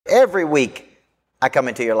Every week, I come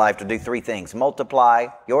into your life to do three things: multiply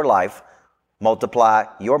your life, multiply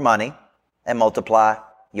your money, and multiply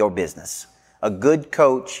your business. A good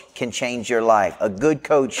coach can change your life. A good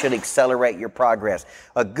coach should accelerate your progress.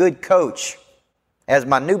 A good coach, as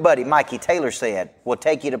my new buddy Mikey Taylor said, will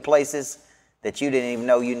take you to places that you didn't even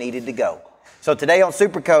know you needed to go. So today on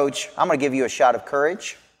Super Coach, I'm going to give you a shot of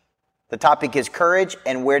courage. The topic is courage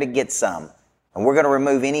and where to get some. And we're going to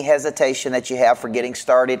remove any hesitation that you have for getting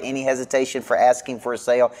started, any hesitation for asking for a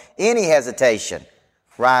sale, any hesitation,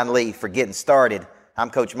 Ryan Lee, for getting started.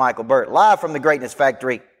 I'm Coach Michael Burt, live from the Greatness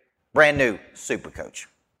Factory, brand new Super Coach.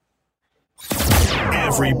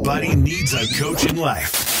 Everybody needs a coach in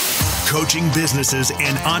life. Coaching businesses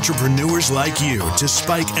and entrepreneurs like you to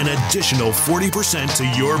spike an additional 40%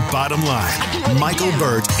 to your bottom line. Michael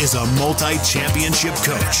Burt is a multi-championship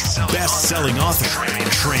coach, best-selling author,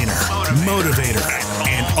 trainer, motivator,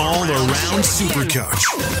 and all-around super coach.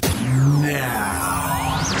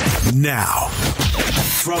 Now,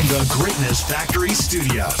 from the Greatness Factory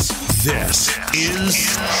Studios, this is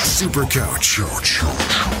Super Coach.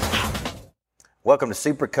 Welcome to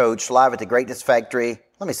Super Coach, live at the Greatness Factory.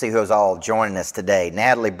 Let me see who's all joining us today.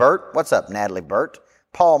 Natalie Burt. What's up, Natalie Burt?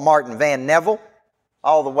 Paul Martin Van Neville,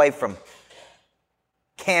 all the way from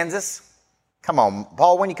Kansas. Come on,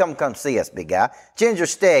 Paul, when you come see us, big guy. Ginger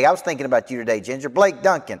Stegg. I was thinking about you today, Ginger. Blake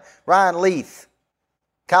Duncan, Ryan Leith,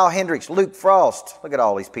 Kyle Hendricks, Luke Frost. Look at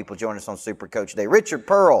all these people joining us on Super Coach today. Richard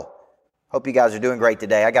Pearl. Hope you guys are doing great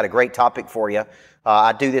today. I got a great topic for you.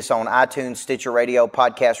 I do this on iTunes, Stitcher Radio,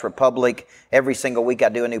 Podcast Republic. Every single week I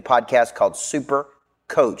do a new podcast called Super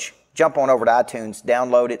Coach. Jump on over to iTunes,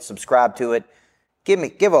 download it, subscribe to it.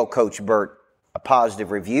 Give old Coach Burt a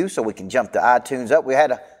positive review so we can jump the iTunes up. We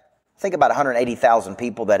had, I think, about 180,000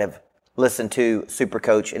 people that have listened to Super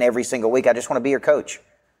Coach, and every single week I just want to be your coach.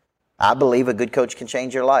 I believe a good coach can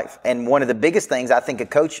change your life. And one of the biggest things I think a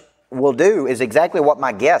coach will do is exactly what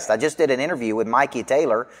my guest. I just did an interview with Mikey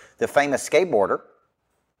Taylor, the famous skateboarder,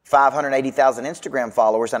 580,000 Instagram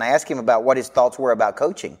followers, and I asked him about what his thoughts were about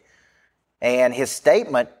coaching. And his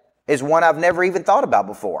statement is one I've never even thought about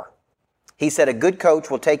before. He said, a good coach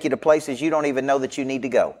will take you to places you don't even know that you need to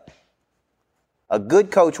go. A good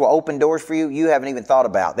coach will open doors for you you haven't even thought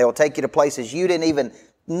about. They will take you to places you didn't even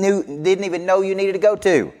know you needed to go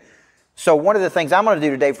to. So one of the things I'm going to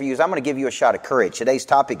do today for you is I'm going to give you a shot of courage. Today's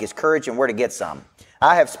topic is courage and where to get some.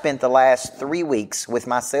 I have spent the last 3 weeks with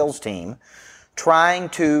my sales team trying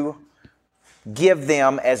to give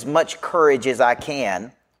them as much courage as I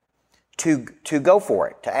can to go for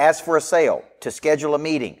it, to ask for a sale, to schedule a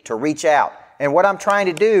meeting, to reach out. And what I'm trying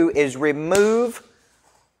to do is remove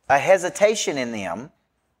a hesitation in them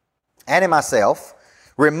and in myself,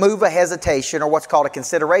 remove a hesitation or what's called a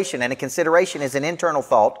consideration. And a consideration is an internal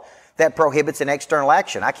thought that prohibits an external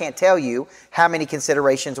action. I can't tell you how many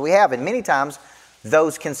considerations we have. And many times,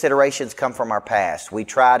 those considerations come from our past. We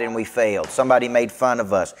tried and we failed. Somebody made fun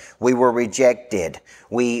of us. We were rejected.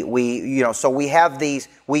 So we have these,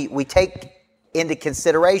 we take into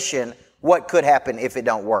consideration what could happen if it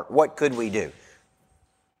don't work. What could we do?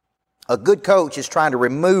 A good coach is trying to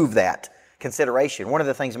remove that consideration. One of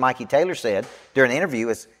the things Mikey Taylor said during the interview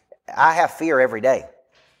is, I have fear every day.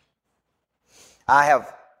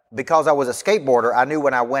 Because I was a skateboarder, I knew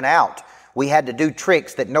when I went out, we had to do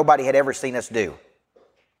tricks that nobody had ever seen us do.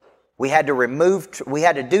 We had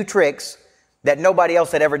to do tricks that nobody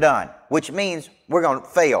else had ever done, which means we're going to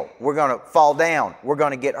fail. We're going to fall down. We're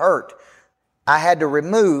going to get hurt. I had to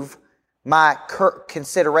remove my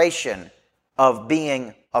consideration of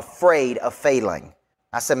being afraid of failing.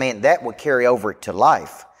 I said, man, that would carry over to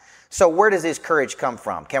life. So where does this courage come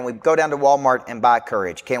from? Can we go down to Walmart and buy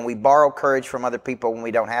courage? Can we borrow courage from other people when we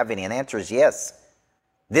don't have any? And the answer is yes.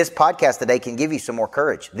 This podcast today can give you some more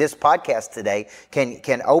courage. This podcast today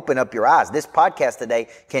can open up your eyes. This podcast today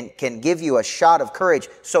can give you a shot of courage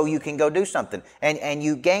so you can go do something. And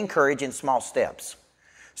you gain courage in small steps.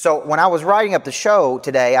 So when I was writing up the show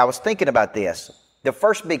today, I was thinking about this. The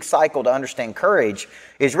first big cycle to understand courage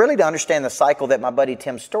is really to understand the cycle that my buddy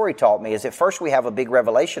Tim Story taught me, is that first we have a big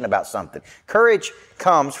revelation about something. Courage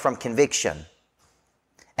comes from conviction.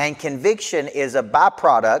 And conviction is a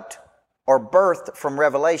byproduct or birthed from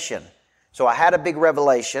revelation. So I had a big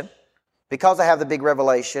revelation. Because I have the big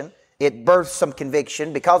revelation, it births some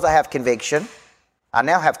conviction. Because I have conviction, I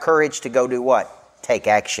now have courage to go do what? Take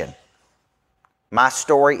action. My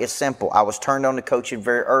story is simple. I was turned on to coaching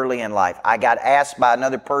very early in life. I got asked by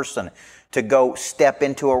another person to go step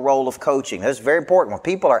into a role of coaching. That's very important. When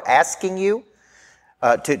people are asking you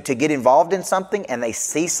to get involved in something and they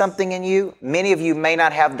see something in you, many of you may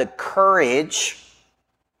not have the courage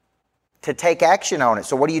to take action on it.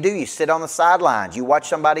 So what do? You sit on the sidelines. You watch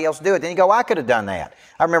somebody else do it. Then you go, I could have done that.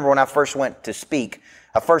 I remember when I first went to speak,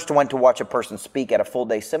 I first went to watch a person speak at a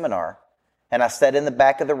full-day seminar, and I sat in the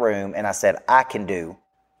back of the room, and I said, I can do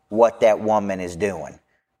what that woman is doing.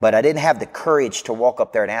 But I didn't have the courage to walk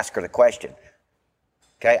up there and ask her the question.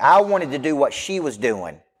 Okay, I wanted to do what she was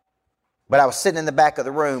doing, but I was sitting in the back of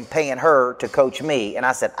the room paying her to coach me, and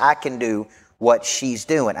I said, I can do what she's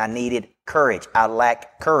doing. I needed courage. I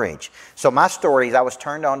lacked courage. So my story is I was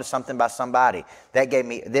turned on to something by somebody. That gave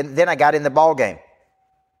me, then I got in the ball game.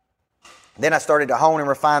 Then I started to hone and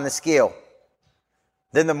refine the skill.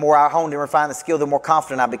 Then the more I honed and refined the skill, the more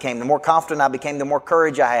confident I became. The more confident I became, the more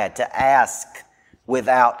courage I had to ask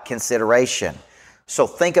without consideration. So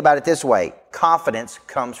think about it this way. Confidence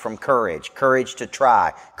comes from courage. Courage to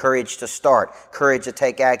try. Courage to start. Courage to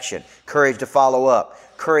take action. Courage to follow up.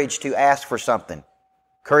 Courage to ask for something.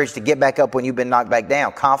 Courage to get back up when you've been knocked back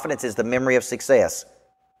down. Confidence is the memory of success.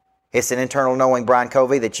 It's an internal knowing, Brian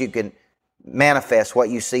Covey, that you can manifest what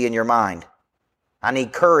you see in your mind. I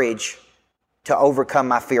need courage to overcome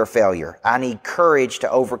my fear of failure. I need courage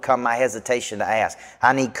to overcome my hesitation to ask.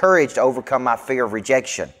 I need courage to overcome my fear of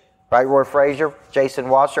rejection. Right, Roy Frazier, Jason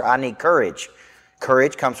Wasser? I need courage.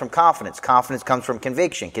 Courage comes from confidence. Confidence comes from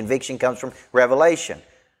conviction. Conviction comes from revelation.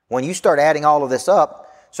 When you start adding all of this up,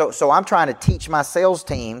 so I'm trying to teach my sales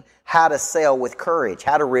team how to sell with courage,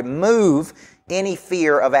 how to remove any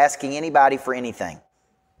fear of asking anybody for anything.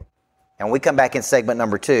 And when we come back in segment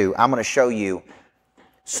number 2, I'm going to show you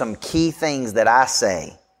some key things that I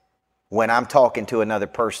say when I'm talking to another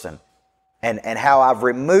person and how I've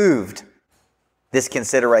removed this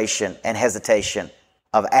consideration and hesitation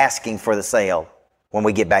of asking for the sale when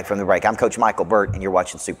we get back from the break. I'm Coach Michael Burt, and you're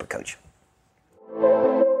watching Super Coach.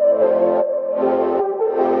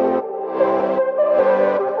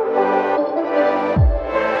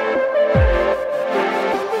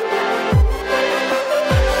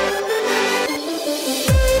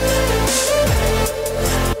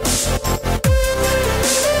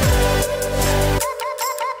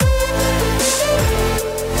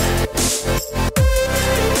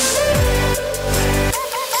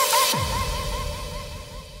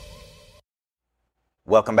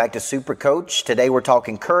 Welcome back to Super Coach. Today we're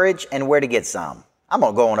talking courage and where to get some. I'm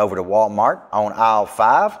going to go on over to Walmart on aisle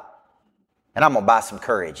 5, and I'm going to buy some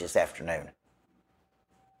courage this afternoon.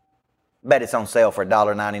 Bet it's on sale for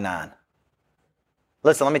 $1.99.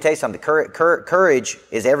 Listen, let me tell you something. Courage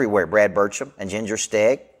is everywhere. Brad Burcham and Ginger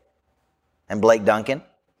Stegg and Blake Duncan.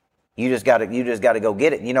 You just got to go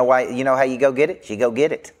get it. You know why? You know how you go get it? You go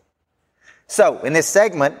get it. So, in this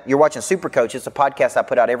segment, you're watching Super Coach. It's a podcast I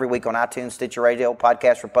put out every week on iTunes, Stitcher Radio,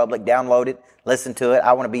 Podcast Republic. Download it, listen to it.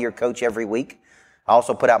 I want to be your coach every week. I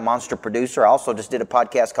also put out Monster Producer. I also just did a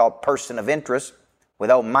podcast called Person of Interest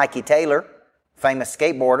with old Mikey Taylor, famous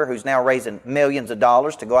skateboarder who's now raising millions of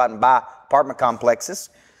dollars to go out and buy apartment complexes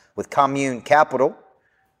with Commune Capital.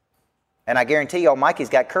 And I guarantee you, old Mikey's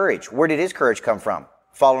got courage. Where did his courage come from?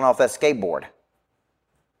 Falling off that skateboard.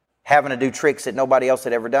 Having to do tricks that nobody else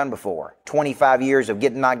had ever done before. 25 years of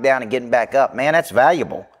getting knocked down and getting back up. Man, that's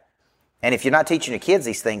valuable. And if you're not teaching your kids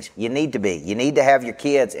these things, you need to be. You need to have your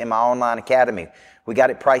kids in my online academy. We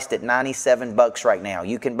got it priced at $97 right now.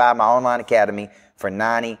 You can buy my online academy for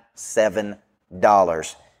 $97. And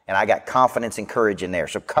I got confidence and courage in there.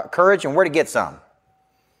 So courage and where to get some.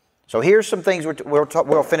 So here's some things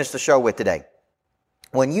we'll finish the show with today.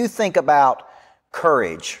 When you think about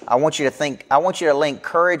courage, I want you to link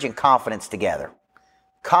courage and confidence together.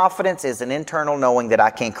 Confidence is an internal knowing that I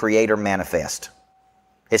can create or manifest.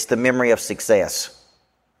 It's the memory of success.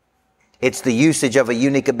 It's the usage of a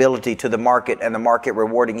unique ability to the market and the market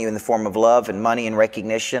rewarding you in the form of love and money and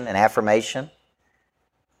recognition and affirmation.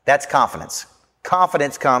 That's confidence.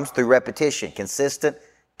 Confidence comes through repetition, consistent,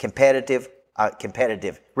 repetitive,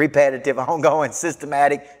 ongoing,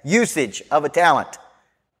 systematic usage of a talent.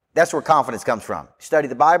 That's where confidence comes from. Study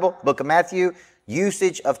the Bible, book of Matthew,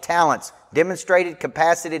 usage of talents, demonstrated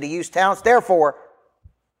capacity to use talents. Therefore,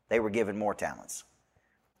 they were given more talents.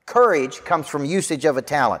 Courage comes from usage of a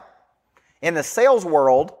talent. In the sales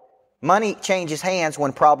world, money changes hands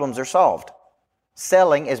when problems are solved.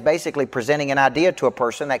 Selling is basically presenting an idea to a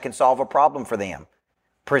person that can solve a problem for them.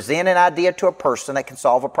 Present an idea to a person that can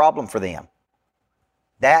solve a problem for them.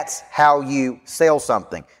 That's how you sell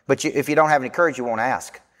something. But if you don't have any courage, you won't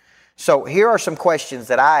ask. So here are some questions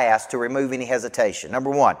that I ask to remove any hesitation. Number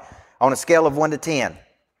 1, on a scale of 1 to 10,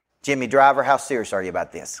 Jimmy Driver, how serious are you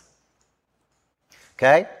about this?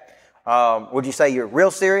 Okay? Would you say you're real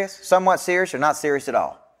serious, somewhat serious, or not serious at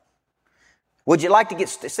all? Would you like to it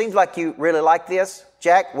seems like you really like this.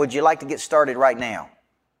 Jack, would you like to get started right now?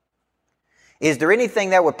 Is there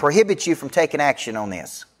anything that would prohibit you from taking action on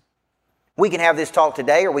this? We can have this talk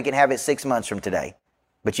today or we can have it 6 months from today.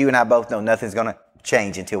 But you and I both know nothing's going to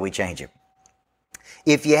change until we change it.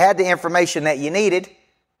 If you had the information that you needed,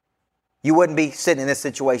 you wouldn't be sitting in this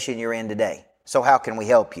situation you're in today. So how can we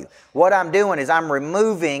help you? What I'm doing is I'm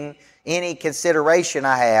removing any consideration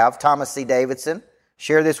I have. Thomas C. Davidson,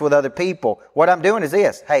 share this with other people. What I'm doing is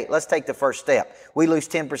this. Hey, let's take the first step. We lose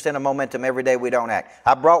 10% of momentum every day we don't act.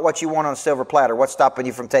 I brought what you want on a silver platter. What's stopping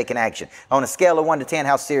you from taking action? On a scale of 1 to 10,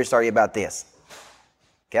 how serious are you about this?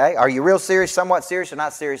 Okay? Are you real serious, somewhat serious, or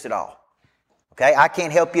not serious at all? Okay? I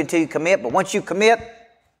can't help you until you commit, but once you commit,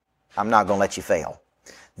 I'm not going to let you fail.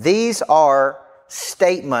 These are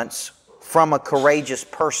statements from a courageous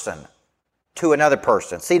person to another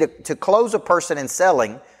person. See, to close a person in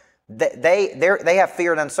selling, they have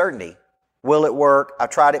fear and uncertainty. Will it work? I've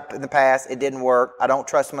tried it in the past. It didn't work. I don't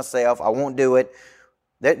trust myself. I won't do it.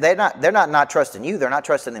 They're not trusting you. They're not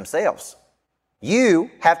trusting themselves. You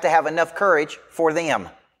have to have enough courage for them.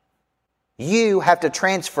 You have to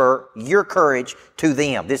transfer your courage to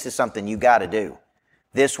them. This is something you got to do.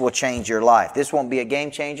 This will change your life. This won't be a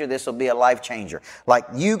game changer. This will be a life changer. Like,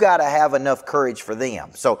 you got to have enough courage for them.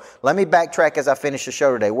 So let me backtrack as I finish the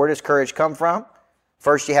show today. Where does courage come from?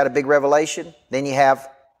 First, you had a big revelation. Then you have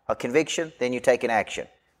a conviction. Then you take an action.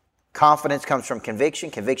 Confidence comes from conviction.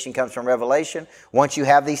 Conviction comes from revelation. Once you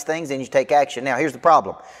have these things, then you take action. Now, here's the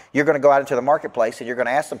problem. You're going to go out into the marketplace and you're going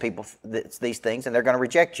to ask some people these things and they're going to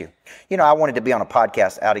reject you. You know, I wanted to be on a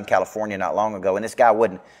podcast out in California not long ago, and this guy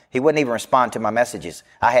wouldn't even respond to my messages.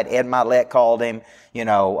 I had Ed Mylett called him,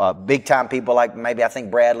 big time people like maybe I think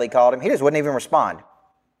Bradley called him. He just wouldn't even respond.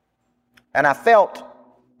 And I felt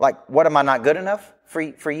like, what, am I not good enough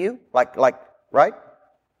for you? Like, right?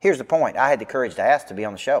 Here's the point. I had the courage to ask to be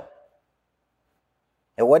on the show.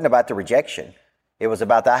 It wasn't about the rejection. It was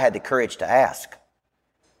about I had the courage to ask.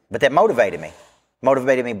 But that motivated me.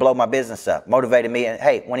 Motivated me to blow my business up. Motivated me, and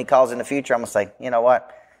hey, when he calls in the future, I'm going to say, you know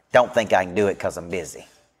what? Don't think I can do it because I'm busy.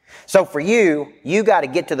 So for you got to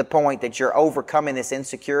get to the point that you're overcoming this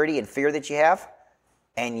insecurity and fear that you have,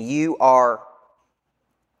 and you are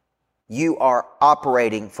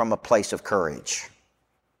operating from a place of courage.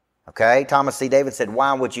 Okay? Thomas C. Davidson said,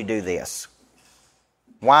 why would you do this?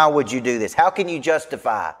 Why would you do this? How can you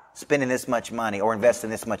justify spending this much money or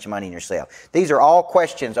investing this much money in yourself? These are all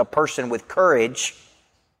questions a person with courage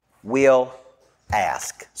will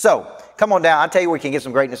ask. So, come on down. I'll tell you where you can get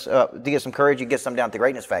some greatness, to get some courage. You can get some down at the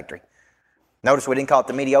Greatness Factory. Notice we didn't call it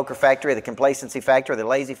the mediocre factory, or the complacency factory, or the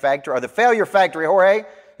lazy factory, or the failure factory, Jorge.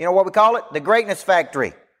 You know what we call it? The Greatness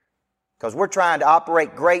Factory. Because we're trying to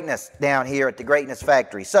operate greatness down here at the Greatness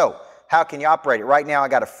Factory. So, how can you operate it? Right now, I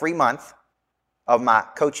got a free month of my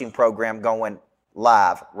coaching program going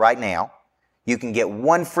live right now. You can get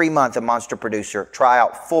 1 free month of Monster Producer, try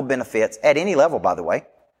out full benefits at any level, by the way.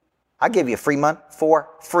 I give you a free month for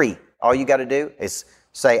free. All you got to do is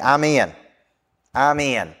say, I'm in. I'm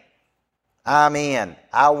in. I'm in.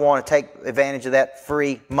 I want to take advantage of that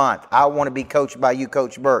free month. I want to be coached by you,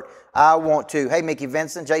 Coach Burt. I want to, hey, Mickey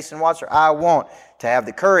Vincent, Jason Watson, I want to have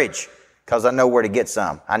the courage because I know where to get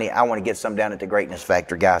some. I want to get some down at the Greatness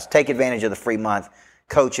Factory, guys. Take advantage of the free month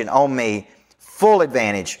coaching on me. Full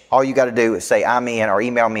advantage. All you got to do is say I'm in or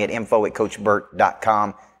email me at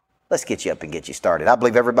info@coachburt.com. Let's get you up and get you started. I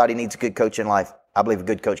believe everybody needs a good coach in life. I believe a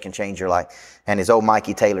good coach can change your life. And as old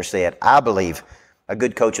Mikey Taylor said, I believe a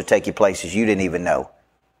good coach will take you places you didn't even know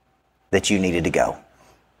that you needed to go.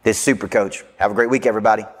 This is Super Coach. Have a great week,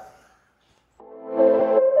 everybody.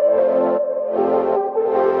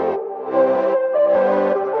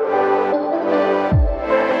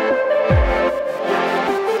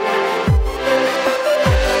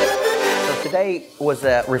 Today was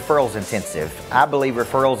a referrals intensive. I believe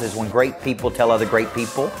referrals is when great people tell other great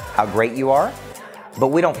people how great you are, but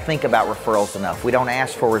we don't think about referrals enough. We don't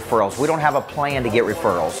ask for referrals. We don't have a plan to get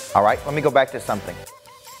referrals. All right, let me go back to something.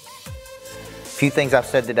 A few things I've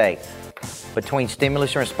said today. Between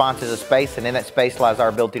stimulus and response is a space, and in that space lies our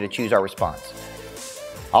ability to choose our response.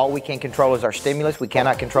 All we can control is our stimulus. We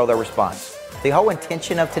cannot control their response. The whole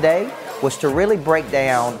intention of today was to really break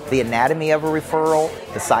down the anatomy of a referral,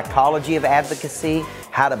 the psychology of advocacy,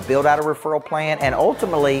 how to build out a referral plan, and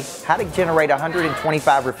ultimately how to generate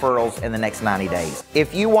 125 referrals in the next 90 days.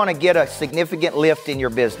 If you want to get a significant lift in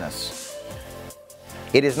your business,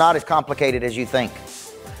 it is not as complicated as you think.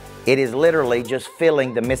 It is literally just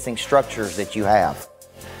filling the missing structures that you have.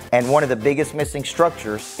 And one of the biggest missing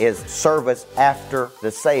structures is service after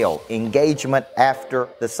the sale, engagement after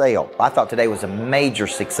the sale. I thought today was a major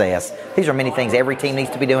success. These are many things every team needs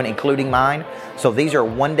to be doing, including mine. So these are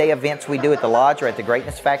one-day events we do at the Lodge or at the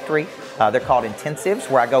Greatness Factory. They're called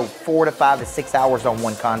intensives, where I go 4 to 5 to 6 hours on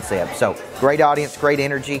one concept. So great audience, great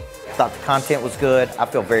energy. Thought the content was good. I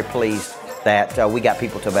feel very pleased that we got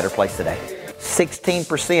people to a better place today.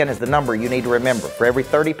 16% is the number you need to remember. For every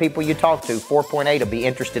 30 people you talk to, 4.8 will be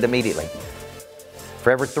interested immediately.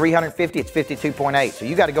 For every 350, it's 52.8. So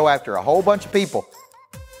you got to go after a whole bunch of people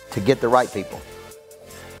to get the right people.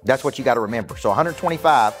 That's what you got to remember. So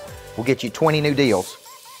 125 will get you 20 new deals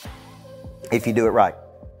if you do it right.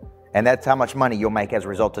 And that's how much money you'll make as a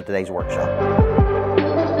result of today's workshop.